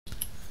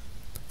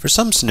For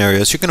some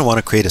scenarios, you're going to want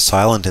to create a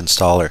silent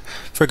installer.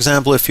 For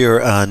example, if you're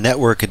a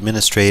network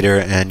administrator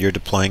and you're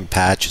deploying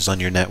patches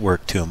on your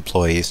network to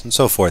employees and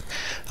so forth,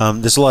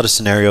 there's a lot of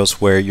scenarios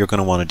where you're going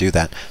to want to do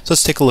that. So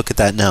let's take a look at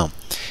that now.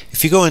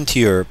 If you go into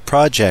your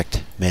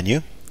project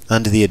menu,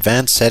 under the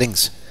Advanced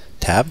Settings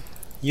tab,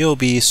 you'll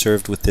be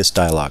served with this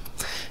dialog.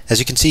 As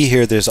you can see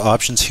here, there's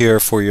options here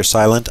for your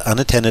silent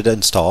unattended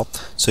install,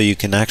 so you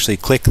can actually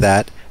click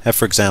that and,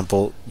 for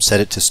example, set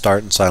it to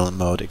start in silent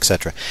mode,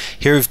 etc.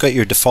 Here we've got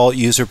your default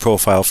user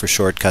profile for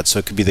shortcuts, so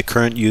it could be the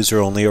current user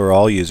only or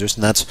all users,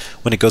 and that's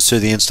when it goes through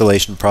the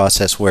installation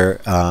process where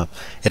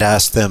it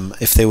asks them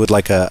if they would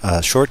like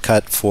a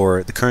shortcut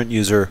for the current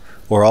user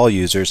or all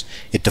users.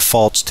 It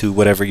defaults to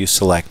whatever you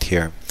select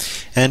here.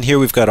 And here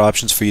we've got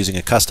options for using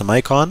a custom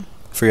icon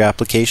for your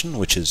application,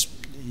 which is,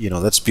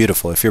 that's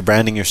beautiful. If you're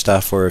branding your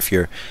stuff or if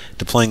you're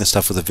deploying the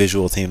stuff with a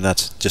visual theme,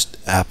 that's just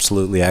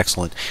absolutely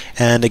excellent.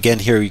 And again,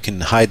 here you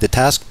can hide the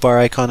taskbar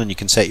icon and you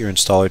can set your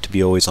installer to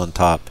be always on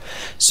top.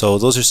 So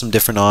those are some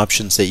different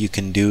options that you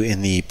can do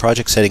in the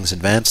Project Settings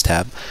Advanced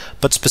tab.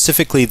 But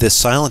specifically this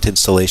silent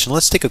installation,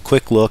 let's take a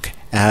quick look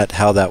at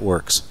how that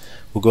works.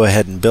 We'll go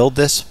ahead and build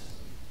this,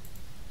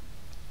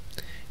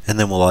 and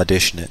then we'll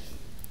audition it.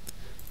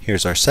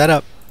 Here's our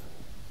setup,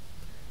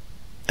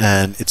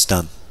 and it's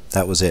done.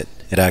 That was it.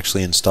 It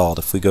actually installed.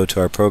 If we go to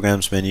our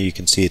Programs menu, you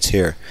can see it's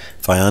here.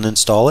 If I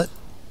uninstall it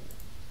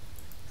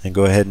and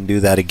go ahead and do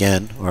that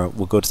again, or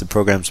we'll go to the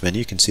Programs menu,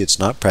 you can see it's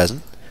not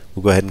present.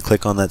 We'll go ahead and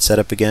click on that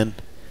setup again,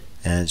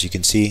 and as you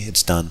can see,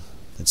 it's done.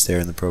 It's there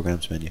in the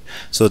Programs menu.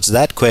 So it's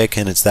that quick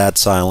and it's that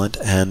silent,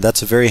 and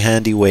that's a very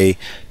handy way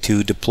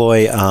to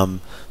deploy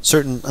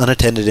certain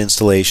unattended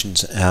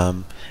installations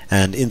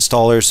and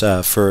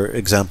installers, for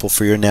example,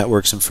 for your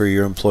networks and for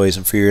your employees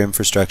and for your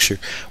infrastructure,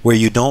 where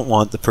you don't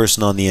want the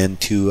person on the end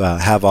to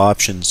have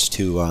options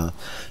to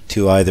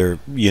either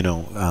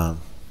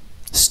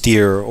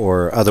steer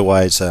or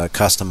otherwise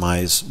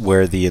customize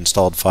where the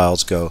installed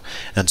files go,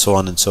 and so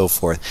on and so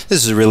forth.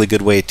 This is a really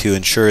good way to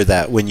ensure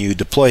that when you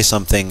deploy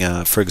something,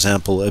 for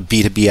example, a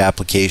B2B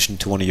application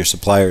to one of your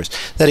suppliers,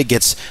 that it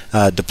gets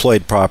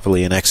deployed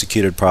properly and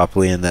executed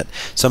properly, and that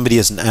somebody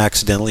isn't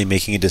accidentally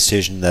making a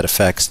decision that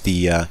affects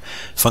the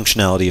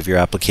functionality of your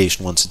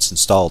application once it's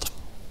installed.